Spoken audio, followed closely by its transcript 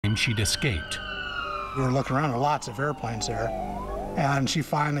claimed she'd escaped. We were looking around, there were lots of airplanes there, and she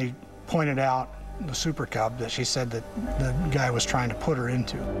finally pointed out the Super Cub that she said that the guy was trying to put her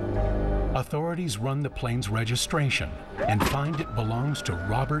into. Authorities run the plane's registration and find it belongs to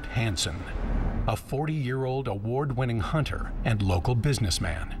Robert Hansen, a 40-year-old award-winning hunter and local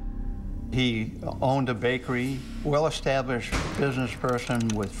businessman. He owned a bakery, well-established business person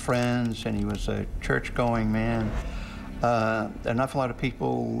with friends, and he was a church-going man. An awful lot of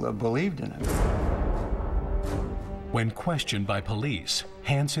people believed in him. When questioned by police,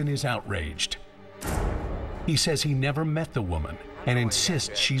 Hansen is outraged. He says he never met the woman and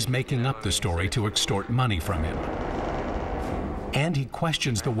insists she's making up the story to extort money from him. And he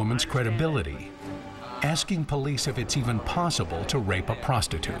questions the woman's credibility, asking police if it's even possible to rape a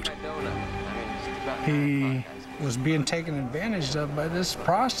prostitute. He was being taken advantage of by this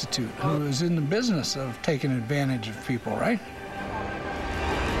prostitute who is in the business of taking advantage of people, right?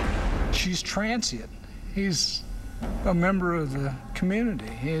 She's transient. He's a member of the community.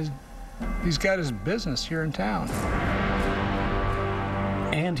 He's got his business here in town.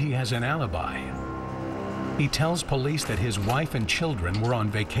 And he has an alibi. He tells police that his wife and children were on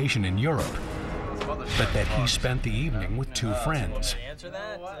vacation in Europe, but that he spent the evening with two friends.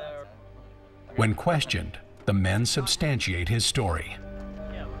 When questioned, the men substantiate his story.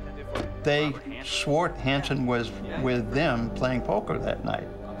 They swore Hansen was with them playing poker that night.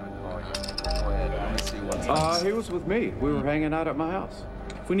 He was with me. We were hanging out at my house.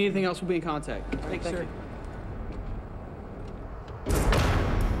 If we need anything else, we'll be in contact. Thank you, sir.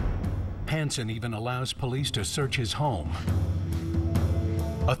 Hansen even allows police to search his home.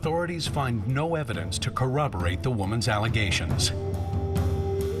 Authorities find no evidence to corroborate the woman's allegations.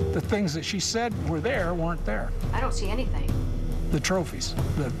 The things that she said were there weren't there. I don't see anything. The trophies,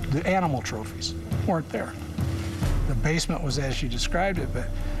 the animal trophies, weren't there. The basement was as she described it, but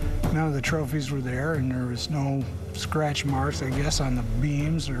none of the trophies were there, and there was no scratch marks, I guess, on the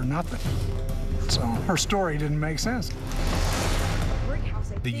beams or nothing. So her story didn't make sense.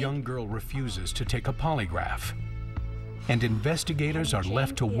 The young girl refuses to take a polygraph, and investigators are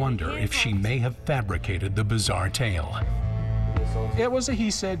left to wonder if she may have fabricated the bizarre tale. It was a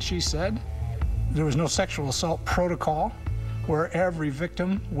he said, she said. There was no sexual assault protocol where every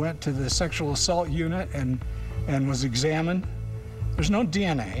victim went to the sexual assault unit and was examined. There's no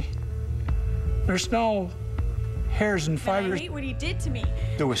DNA. There's no hairs and fibers. I hate what he did to me.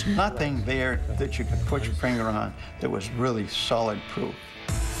 There was nothing there that you could put your finger on that was really solid proof.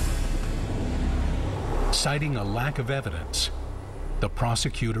 Citing a lack of evidence, the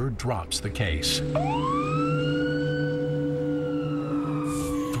prosecutor drops the case. 3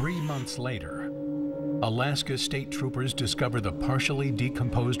 months later, Alaska state troopers discover the partially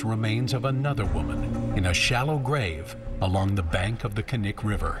decomposed remains of another woman in a shallow grave along the bank of the Knik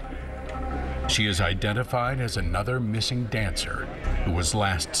River. She is identified as another missing dancer who was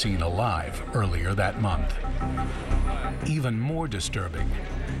last seen alive earlier that month. Even more disturbing,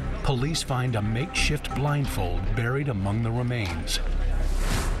 police find a makeshift blindfold buried among the remains.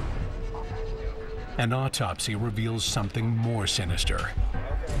 An autopsy reveals something more sinister.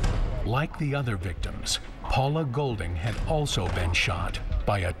 Like the other victims, Paula Golding had also been shot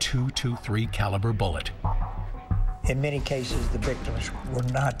by a .223 caliber bullet. In many cases, the victims were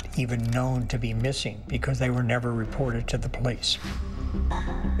not even known to be missing because they were never reported to the police.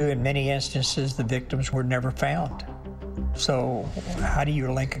 In many instances, the victims were never found. So how do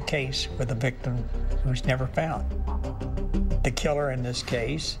you link a case with a victim who's never found? The killer in this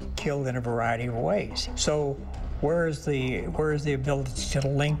case killed in a variety of ways. So where is the ability to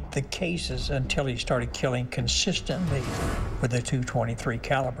link the cases until he started killing consistently with a .223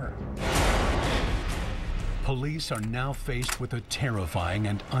 caliber? Police are now faced with a terrifying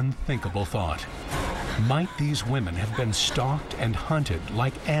and unthinkable thought. Might these women have been stalked and hunted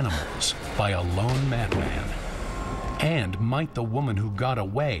like animals by a lone madman? And might the woman who got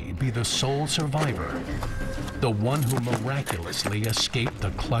away be the sole survivor, the one who miraculously escaped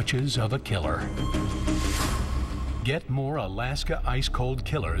the clutches of a killer? Get more Alaska Ice Cold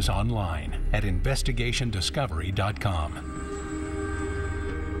Killers online at investigationdiscovery.com.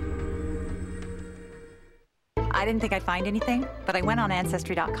 I didn't think I'd find anything, but I went on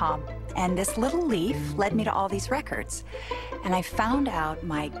Ancestry.com, and this little leaf led me to all these records. And I found out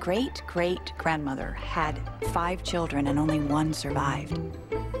my great-great-grandmother had 5 children and only 1 survived.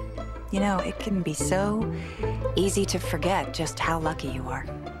 You know, it can be so easy to forget just how lucky you are.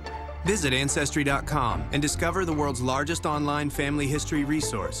 Visit Ancestry.com and discover the world's largest online family history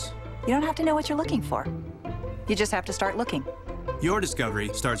resource. You don't have to know what you're looking for. You just have to start looking. Your discovery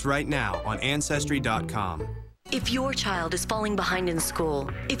starts right now on Ancestry.com. If your child is falling behind in school,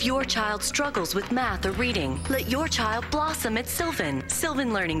 if your child struggles with math or reading, let your child blossom at Sylvan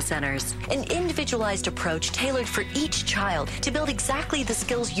Learning Centers. An individualized approach tailored for each child to build exactly the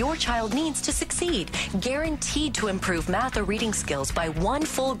skills your child needs to succeed. Guaranteed to improve math or reading skills by 1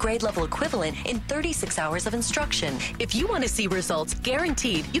 full grade level equivalent in 36 hours of instruction. If you want to see results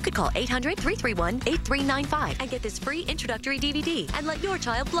guaranteed, you could call 800-331-8395 and get this free introductory DVD and let your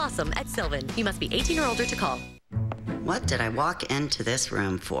child blossom at Sylvan. You must be 18 or older to call. What did I walk into this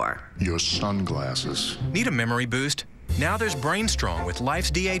room for? Your sunglasses. Need a memory boost? Now there's BrainStrong with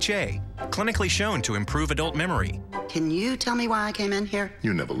Life's DHA, clinically shown to improve adult memory. Can you tell me why I came in here?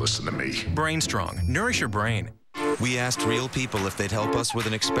 You never listen to me. BrainStrong, nourish your brain. We asked real people if they'd help us with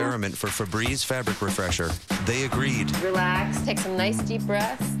an experiment for Febreze Fabric Refresher. They agreed. Relax, take some nice deep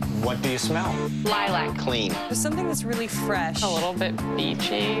breaths. What do you smell? Lilac. Clean. There's something that's really fresh. A little bit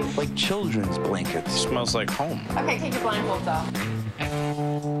beachy. Like children's blankets. Smells like home. Okay, take your blindfolds off.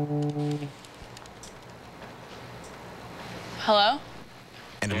 Hello?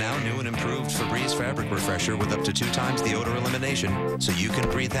 And a now new and improved Febreze Fabric Refresher with up to 2 times the odor elimination, so you can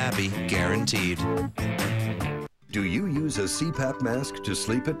breathe happy, guaranteed. Do you use a CPAP mask to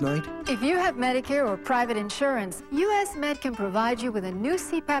sleep at night? If you have Medicare or private insurance, US Med can provide you with a new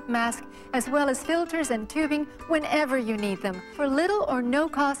CPAP mask as well as filters and tubing whenever you need them for little or no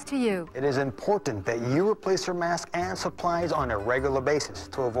cost to you. It is important that you replace your mask and supplies on a regular basis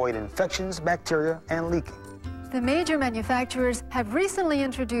to avoid infections, bacteria, and leaking. The major manufacturers have recently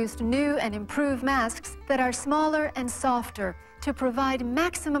introduced new and improved masks that are smaller and softer to provide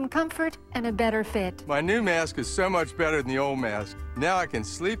maximum comfort and a better fit. My new mask is so much better than the old mask. Now I can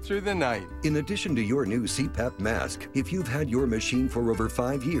sleep through the night. In addition to your new CPAP mask, if you've had your machine for over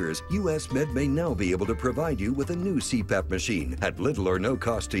 5 years, US Med may now be able to provide you with a new CPAP machine at little or no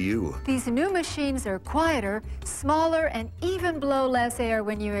cost to you. These new machines are quieter, smaller, and even blow less air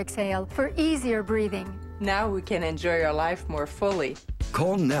when you exhale for easier breathing. Now we can enjoy our life more fully.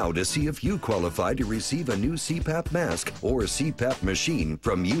 Call now to see if you qualify to receive a new CPAP mask or CPAP machine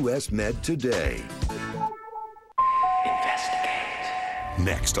from US Med today.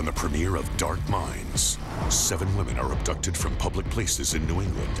 Next on the premiere of Dark Minds, 7 women are abducted from public places in New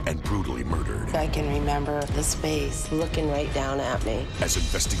England and brutally murdered. I can remember the space looking right down at me. As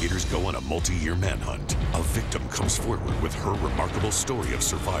investigators go on a multi-year manhunt, a victim comes forward with her remarkable story of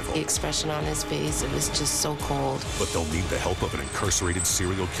survival. The expression on his face, it was just so cold. But they'll need the help of an incarcerated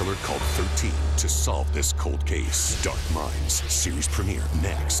serial killer called 13 to solve this cold case. Dark Minds, series premiere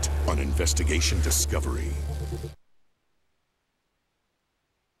next on Investigation Discovery.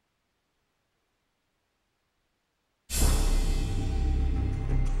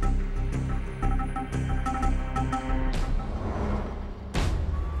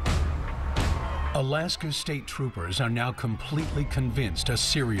 Alaska state troopers are now completely convinced a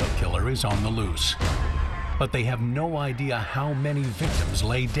serial killer is on the loose. But they have no idea how many victims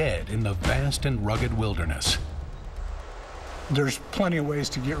lay dead in the vast and rugged wilderness. There's plenty of ways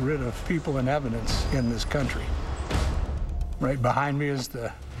to get rid of people and evidence in this country. Right behind me is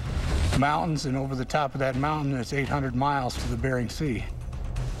the mountains, and over the top of that mountain is 800 miles to the Bering Sea.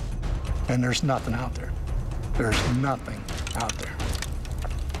 And there's nothing out there. There's nothing out there.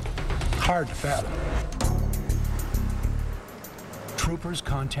 Hard to fathom. Troopers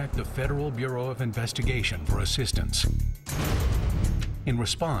contact the Federal Bureau of Investigation for assistance. In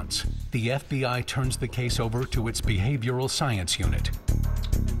response, the FBI turns the case over to its Behavioral Science Unit.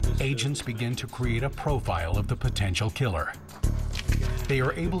 Agents begin to create a profile of the potential killer. They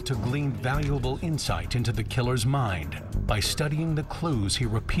are able to glean valuable insight into the killer's mind by studying the clues he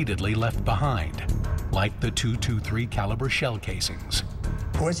repeatedly left behind, like the .223 caliber shell casings.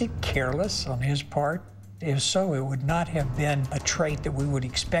 Was it careless on his part? If so, it would not have been a trait that we would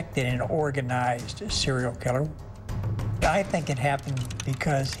expect in an organized serial killer. I think it happened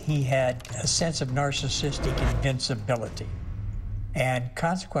because he had a sense of narcissistic invincibility. And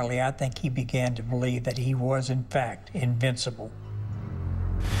consequently, I think he began to believe that he was, in fact, invincible.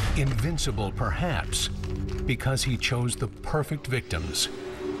 Invincible, perhaps, because he chose the perfect victims,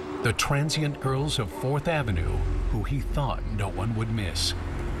 the transient girls of 4th Avenue who he thought no one would miss.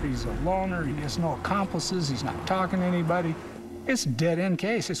 He's a loner, he has no accomplices, he's not talking to anybody. It's a dead-end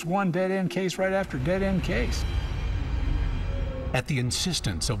case. It's one dead-end case right after dead-end case. At the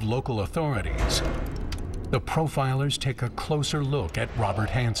insistence of local authorities, the profilers take a closer look at Robert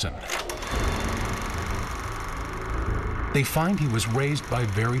Hansen. They find he was raised by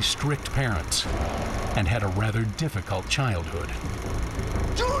very strict parents and had a rather difficult childhood.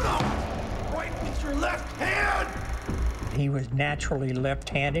 Juno! Right with your left hand! He was naturally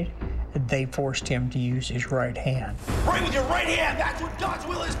left-handed, they forced him to use his right hand. Right with your right hand, that's what God's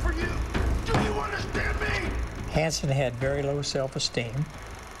will is for you. Do you understand me? Hansen had very low self-esteem.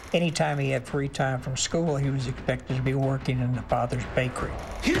 Anytime he had free time from school, he was expected to be working in the father's bakery.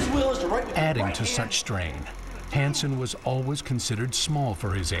 His will is to write with your Adding right to hand. such strain, Hansen was always considered small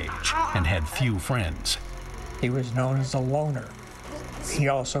for his age and had few friends. He was known as a loner. He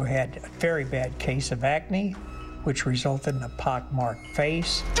also had a very bad case of acne, which resulted in a pockmarked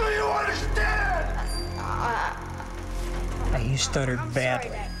face. Do you understand? He stuttered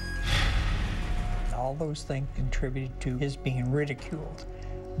badly. All those things contributed to his being ridiculed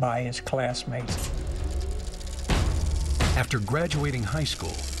by his classmates. After graduating high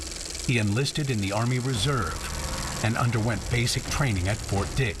school, he enlisted in the Army Reserve and underwent basic training at Fort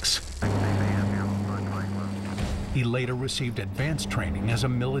Dix. He later received advanced training as a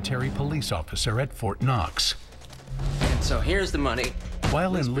military police officer at Fort Knox. And so here's the money.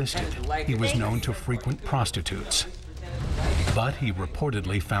 While enlisted, he was known to frequent prostitutes. But he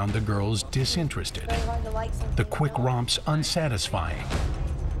reportedly found the girls disinterested, the quick romps unsatisfying,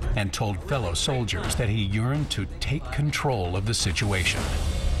 and told fellow soldiers that he yearned to take control of the situation.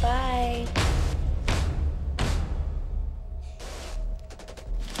 Bye.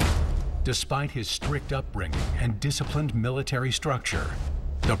 Despite his strict upbringing and disciplined military structure,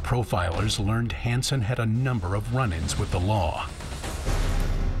 the profilers learned Hansen had a number of run-ins with the law.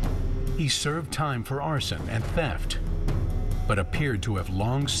 He served time for arson and theft, but appeared to have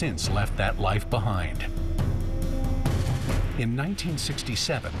long since left that life behind. In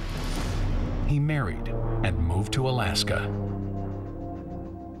 1967, he married and moved to Alaska.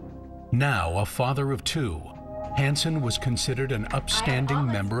 Now a father of two, Hansen was considered an upstanding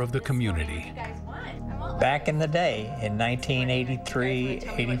member of the community. Back in the day, in 1983,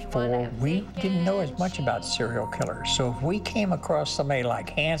 84, we didn't know as much about serial killers. So if we came across somebody like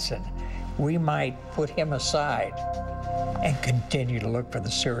Hansen, we might put him aside and continue to look for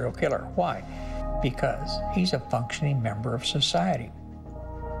the serial killer. Why? Because he's a functioning member of society.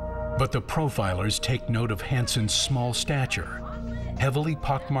 But the profilers take note of Hansen's small stature, heavily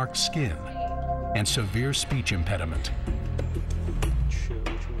pockmarked skin, and severe speech impediment.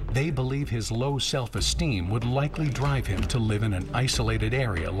 They believe his low self-esteem would likely drive him to live in an isolated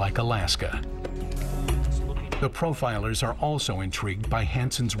area like Alaska. The profilers are also intrigued by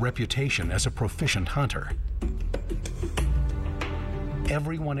Hansen's reputation as a proficient hunter.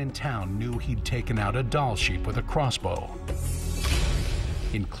 Everyone in town knew he'd taken out a Dall sheep with a crossbow,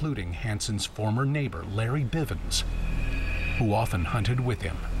 including Hansen's former neighbor, Larry Bivens, who often hunted with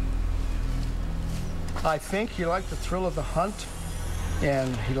him. I think he liked the thrill of the hunt,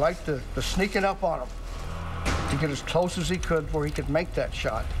 and he liked the sneaking up on him to get as close as he could where he could make that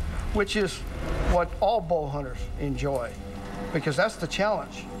shot, which is what all bow hunters enjoy, because that's the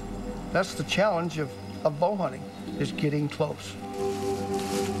challenge. That's the challenge of bow hunting, is getting close.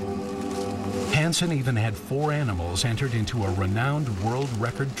 Hansen even had 4 animals entered into a renowned world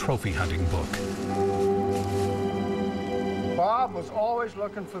record trophy hunting book. Bob was always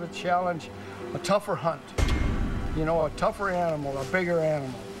looking for the challenge, a tougher hunt. You know, a tougher animal, a bigger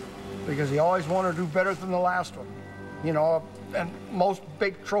animal, because he always wanted to do better than the last one. You know, and most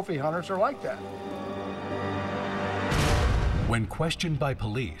big trophy hunters are like that. When questioned by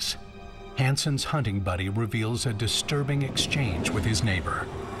police, Hansen's hunting buddy reveals a disturbing exchange with his neighbor.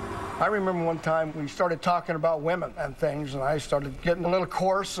 I remember one time we started talking about women and things, and I started getting a little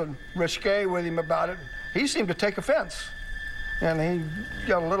coarse and risque with him about it. He seemed to take offense, and he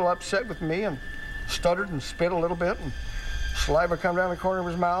got a little upset with me and stuttered and spit a little bit, and saliva come down the corner of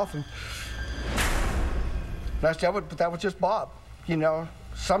his mouth, and but that was just Bob. You know,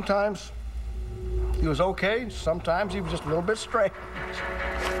 sometimes he was okay, sometimes he was just a little bit strange.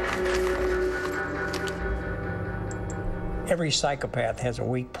 Every psychopath has a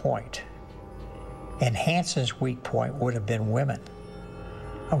weak point, and Hansen's weak point would have been women.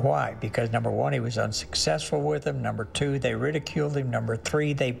 Why? Because number one, he was unsuccessful with them. Number two, they ridiculed him. Number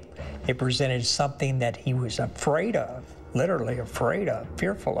three, they presented something that he was afraid of, literally afraid of,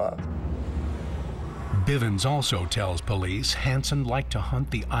 fearful of. Bivens also tells police Hansen liked to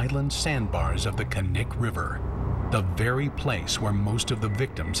hunt the island sandbars of the Knik River, the very place where most of the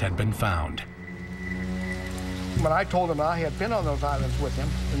victims had been found. When I told them I had been on those islands with him,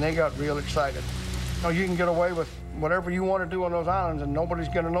 and they got real excited. You know, you can get away with whatever you want to do on those islands, and nobody's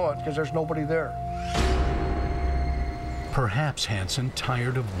going to know it because there's nobody there. Perhaps Hansen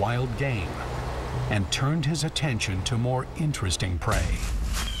tired of wild game and turned his attention to more interesting prey,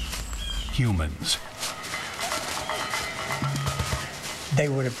 humans. They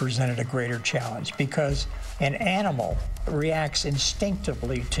would have presented a greater challenge because An animal reacts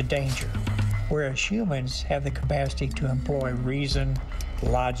instinctively to danger, whereas humans have the capacity to employ reason,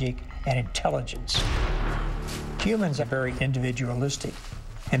 logic, and intelligence. Humans are very individualistic,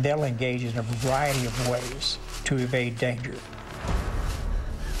 and they'll engage in a variety of ways to evade danger.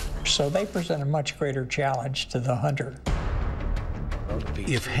 So they present a much greater challenge to the hunter.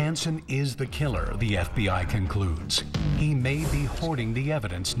 If Hansen is the killer, the FBI concludes, he may be hoarding the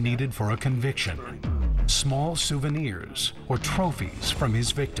evidence needed for a conviction. Small souvenirs or trophies from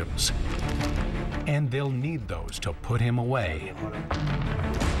his victims. And they'll need those to put him away.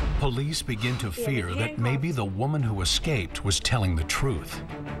 Police begin to fear that maybe the woman who escaped was telling the truth.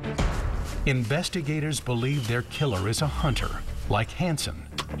 Investigators believe their killer is a hunter, like Hansen,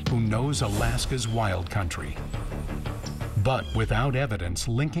 who knows Alaska's wild country. But without evidence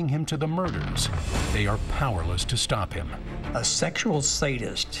linking him to the murders, they are powerless to stop him. A sexual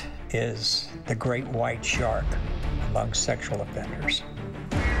sadist is the great white shark among sexual offenders.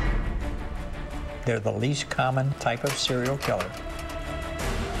 They're the least common type of serial killer.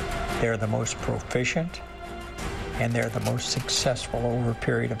 They're the most proficient, and they're the most successful over a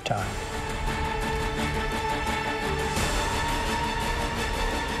period of time.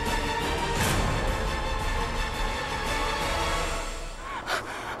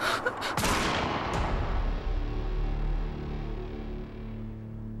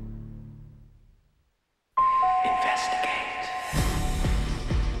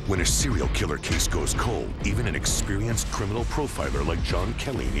 When a serial killer case goes cold, even an experienced criminal profiler like John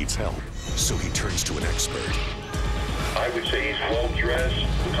Kelly needs help. So he turns to an expert. I would say he's well-dressed,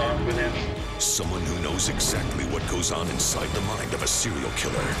 confident. Someone who knows exactly what goes on inside the mind of a serial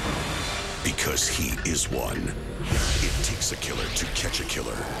killer. Because he is one. It takes a killer to catch a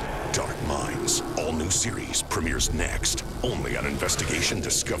killer. Dark Minds, all new series, premieres next, only on Investigation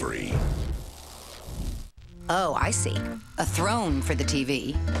Discovery. Oh, I see. A throne for the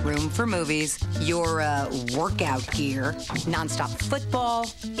TV, room for movies, your workout gear, nonstop football.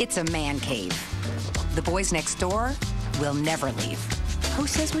 It's a man cave. The boys next door will never leave. Who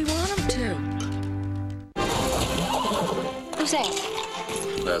says we want them to? Who's that?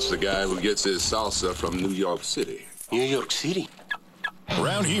 That's the guy who gets his salsa from New York City. New York City?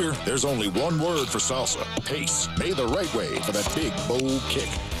 Around here, there's only one word for salsa. Pace. Pay the right way for that big, bold kick.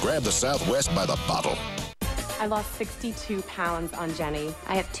 Grab the Southwest by the bottle. I lost 62 pounds on Jenny.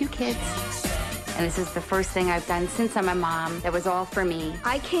 I have 2 kids, and this is the first thing I've done since I'm a mom that was all for me.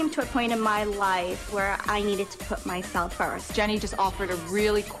 I came to a point in my life where I needed to put myself first. Jenny just offered a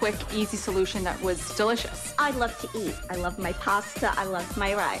really quick, easy solution that was delicious. I love to eat. I love my pasta. I love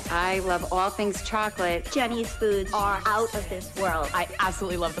my rice. I love all things chocolate. Jenny's foods are out of this world. I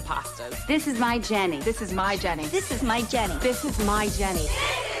absolutely love the pastas. This is my Jenny. This is my Jenny. This is my Jenny. This is my Jenny.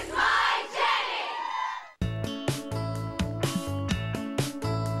 This is my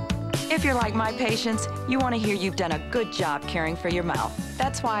If you're like my patients, you want to hear you've done a good job caring for your mouth.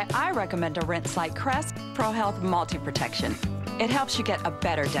 That's why I recommend a rinse like Crest ProHealth Multi-Protection. It helps you get a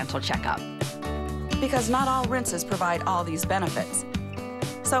better dental checkup. Because not all rinses provide all these benefits.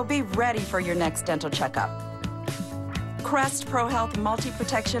 So be ready for your next dental checkup. Crest ProHealth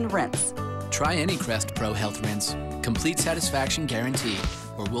Multi-Protection Rinse. Try any Crest ProHealth rinse. Complete satisfaction guaranteed,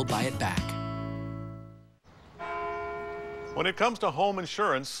 or we'll buy it back. When it comes to home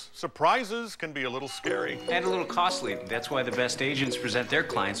insurance, surprises can be a little scary. And a little costly. That's why the best agents present their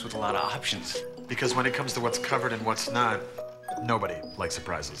clients with a lot of options. Because when it comes to what's covered and what's not, nobody likes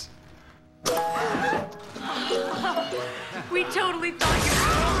surprises. We totally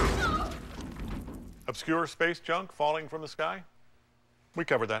thought you Obscure space junk falling from the sky? We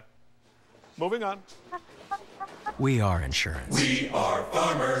covered that. Moving on. We are insurance. We are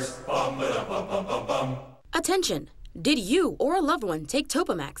farmers. Bum, ba, bum, bum, bum, bum. Attention! Did you or a loved one take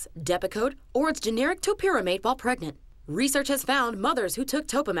Topamax, Depakote, or its generic topiramate while pregnant? Research has found mothers who took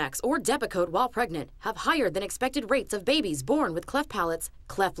Topamax or Depakote while pregnant have higher than expected rates of babies born with cleft palates,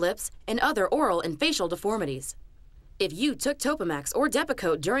 cleft lips, and other oral and facial deformities. If you took Topamax or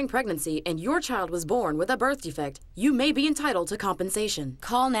Depakote during pregnancy and your child was born with a birth defect, you may be entitled to compensation.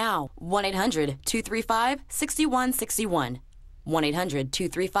 Call now, 1-800-235-6161.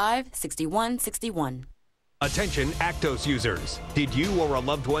 1-800-235-6161. Attention Actos users. Did you or a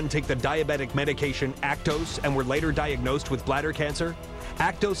loved one take the diabetic medication Actos and were later diagnosed with bladder cancer?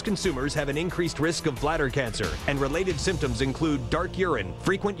 Actos consumers have an increased risk of bladder cancer, and related symptoms include dark urine,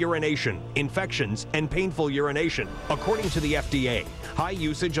 frequent urination, infections, and painful urination. According to the FDA, high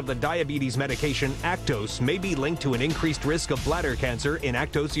usage of the diabetes medication Actos may be linked to an increased risk of bladder cancer in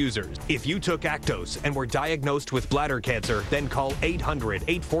Actos users. If you took Actos and were diagnosed with bladder cancer, then call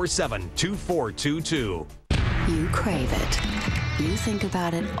 800-847-2422. You crave it. You think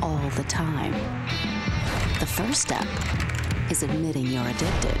about it all the time. The first step is admitting you're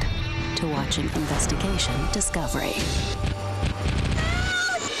addicted to watching Investigation Discovery.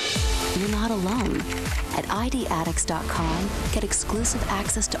 You're not alone. At IDaddicts.com, get exclusive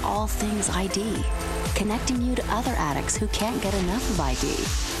access to all things ID, connecting you to other addicts who can't get enough of ID,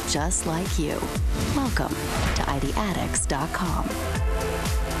 just like you. Welcome to IDaddicts.com.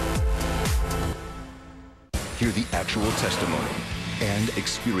 Hear the actual testimony and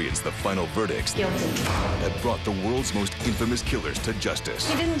experience the final verdicts that brought the world's most infamous killers to justice.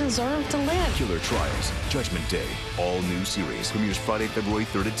 He didn't deserve to live. Killer Trials, Judgment Day, all new series, premieres Friday, February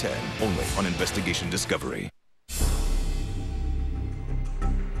 3rd at 10, only on Investigation Discovery.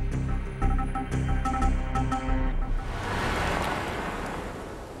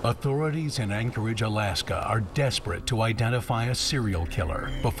 Authorities in Anchorage, Alaska are desperate to identify a serial killer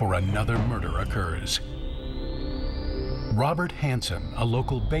before another murder occurs. Robert Hansen, a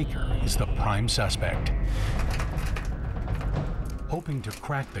local baker, is the prime suspect. Hoping to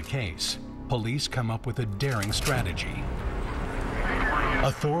crack the case, police come up with a daring strategy.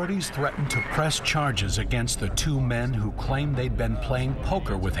 Authorities threaten to press charges against the two men who claim they'd been playing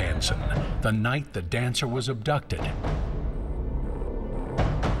poker with Hansen the night the dancer was abducted.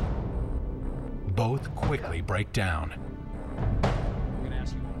 Both quickly break down.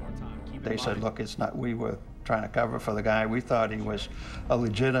 They said, look, it's not, we were trying to cover for the guy. We thought he was a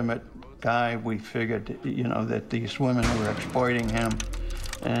legitimate guy. We figured, you know, that these women were exploiting him,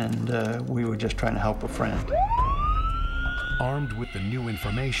 and we were just trying to help a friend. Armed with the new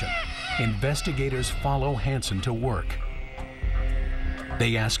information, investigators follow Hansen to work.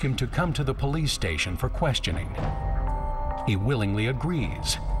 They ask him to come to the police station for questioning. He willingly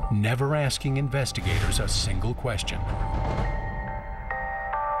agrees, never asking investigators a single question.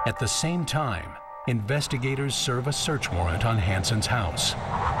 At the same time, investigators serve a search warrant on Hansen's house.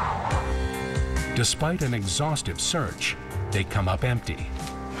 Despite an exhaustive search, they come up empty.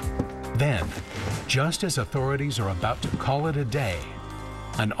 Then, just as authorities are about to call it a day,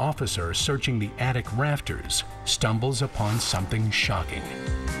 an officer searching the attic rafters stumbles upon something shocking.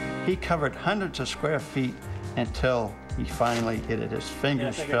 He covered hundreds of square feet until he finally hit it. His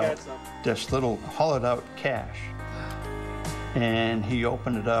fingers felt this little hollowed out cache. And he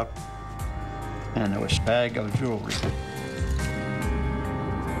opened it up, and there was a bag of jewelry.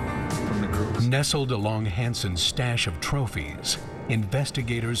 Nestled along Hansen's stash of trophies,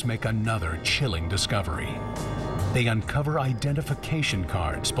 investigators make another chilling discovery. They uncover identification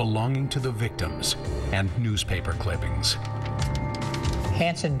cards belonging to the victims and newspaper clippings.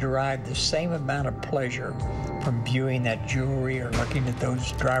 Hansen derived the same amount of pleasure from viewing that jewelry or looking at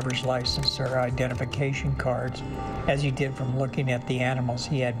those driver's license or identification cards as he did from looking at the animals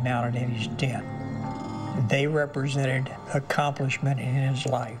he had mounted in his den. They represented accomplishment in his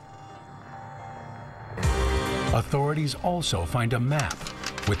life. Authorities also find a map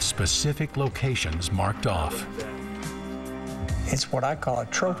with specific locations marked off. It's what I call a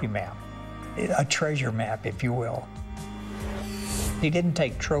trophy map, a treasure map, if you will. He didn't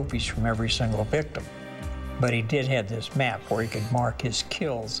take trophies from every single victim, but he did have this map where he could mark his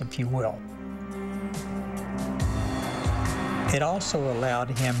kills, if you will. It also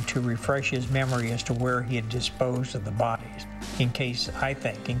allowed him to refresh his memory as to where he had disposed of the bodies, in case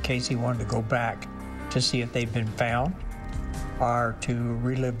he wanted to go back to see if they'd been found, or to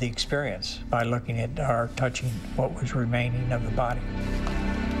relive the experience by looking at or touching what was remaining of the body.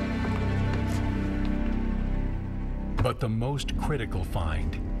 But the most critical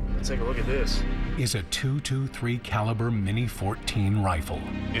find, take a look at this, is a .223 caliber Mini 14 rifle.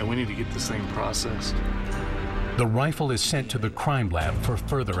 Yeah, we need to get this thing processed. The rifle is sent to the crime lab for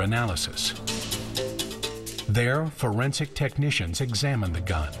further analysis. There, forensic technicians examine the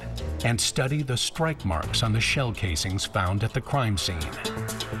gun and study the strike marks on the shell casings found at the crime scene.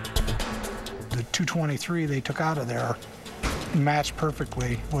 The .223 they took out of there matched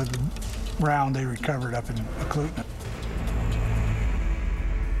perfectly with the round they recovered up in Eklutna.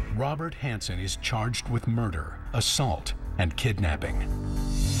 Robert Hansen is charged with murder, assault, and kidnapping.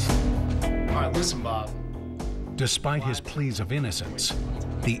 All right, listen, Bob. Despite his pleas of innocence,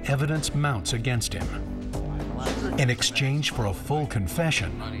 the evidence mounts against him. In exchange for a full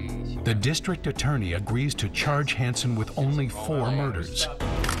confession, the district attorney agrees to charge Hansen with only 4 murders: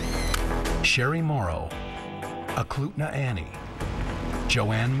 Sherry Morrow, Eklutna Annie,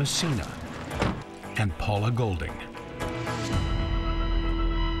 Joanne Messina, and Paula Golding.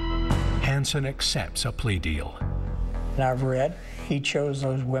 Hansen accepts a plea deal. And I've read he chose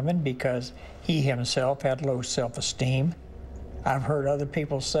those women because he himself had low self-esteem I've heard other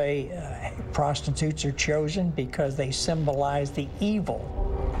people say prostitutes are chosen because they symbolize the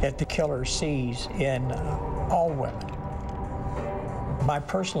evil that the killer sees in all women. My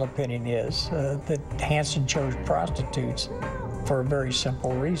personal opinion is that Hansen chose prostitutes for a very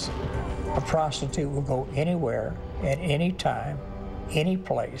simple reason. A prostitute will go anywhere, at any time, any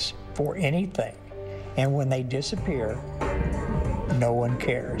place, for anything. And when they disappear, no one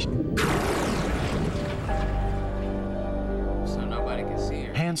cares. So nobody can see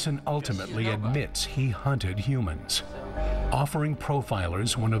her. Hansen ultimately admits he hunted humans, offering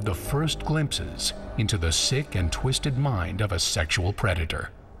profilers one of the first glimpses into the sick and twisted mind of a sexual predator.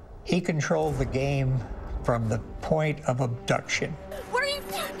 He controlled the game from the point of abduction. What are you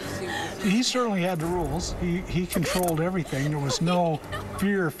doing? He certainly had the rules. He controlled everything. There was no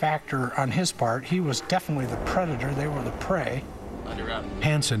fear factor on his part. He was definitely the predator. They were the prey.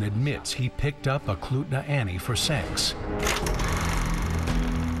 Hansen admits he picked up Eklutna Annie for sex,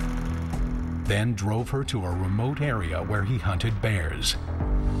 then drove her to a remote area where he hunted bears.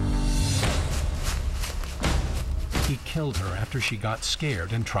 He killed her after she got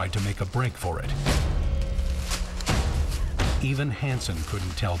scared and tried to make a break for it. Even Hansen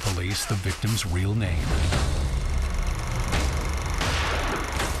couldn't tell police the victim's real name.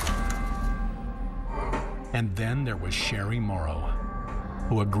 And then there was Sherry Morrow,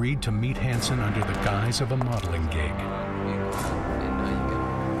 who agreed to meet Hansen under the guise of a modeling gig.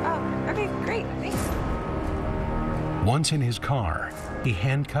 Oh, okay, great, thanks. Once in his car, he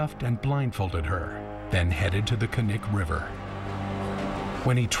handcuffed and blindfolded her, then headed to the Knik River.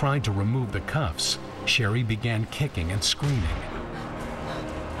 When he tried to remove the cuffs, Sherry began kicking and screaming.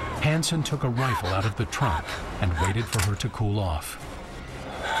 Hansen took a rifle out of the trunk and waited for her to cool off.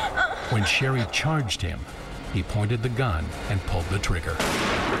 When Sherry charged him, he pointed the gun and pulled the trigger.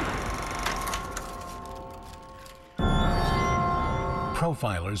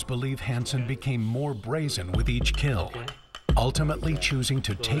 Profilers believe Hansen became more brazen with each kill, ultimately choosing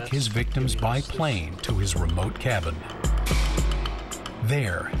to take his victims by plane to his remote cabin.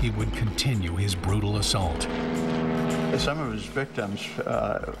 There, he would continue his brutal assault. Some of his victims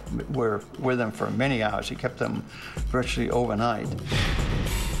were with him for many hours. He kept them virtually overnight.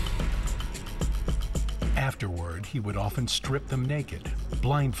 Afterward, he would often strip them naked,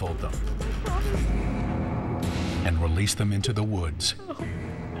 blindfold them, and release them into the woods.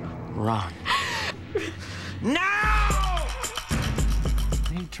 Run. No!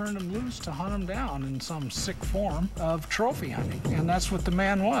 He turned them loose to hunt them down in some sick form of trophy hunting. And that's what the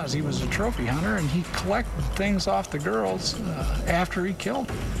man was. He was a trophy hunter, and he collected things off the girls after he killed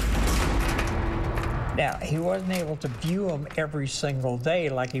them. Now, he wasn't able to view them every single day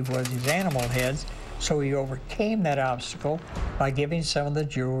like he was his animal heads, so he overcame that obstacle by giving some of the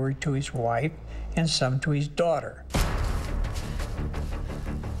jewelry to his wife and some to his daughter.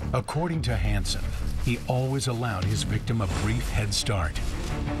 According to Hansen, he always allowed his victim a brief head start,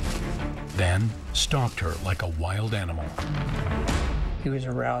 then stalked her like a wild animal. He was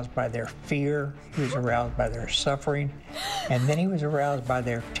aroused by their fear, he was aroused by their suffering, and then he was aroused by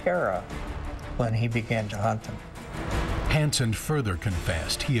their terror when he began to hunt them. Hansen further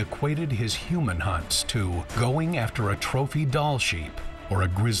confessed he equated his human hunts to going after a trophy doll sheep or a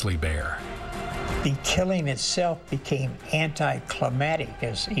grizzly bear. The killing itself became anticlimactic,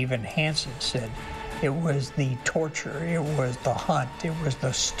 as even Hansen said. It was the torture, it was the hunt, it was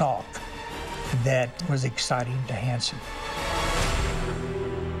the stalk that was exciting to Hansen.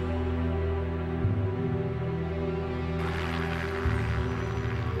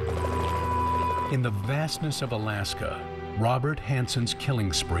 In the vastness of Alaska, Robert Hansen's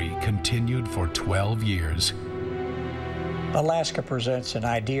killing spree continued for 12 years. Alaska presents an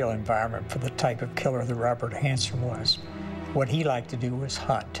ideal environment for the type of killer that Robert Hansen was. What he liked to do was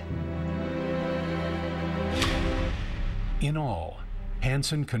hunt. In all,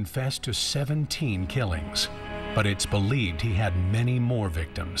 Hansen confessed to 17 killings, but it's believed he had many more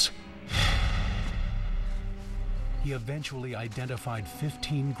victims. He eventually identified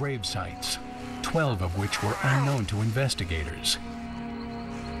 15 grave sites, 12 of which were unknown to investigators.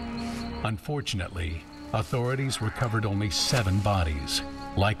 Unfortunately, authorities recovered only 7 bodies,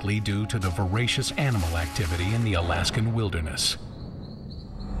 likely due to the voracious animal activity in the Alaskan wilderness.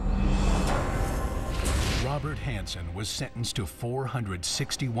 Robert Hansen was sentenced to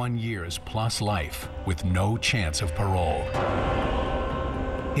 461 years plus life with no chance of parole.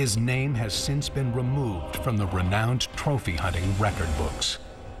 His name has since been removed from the renowned trophy hunting record books.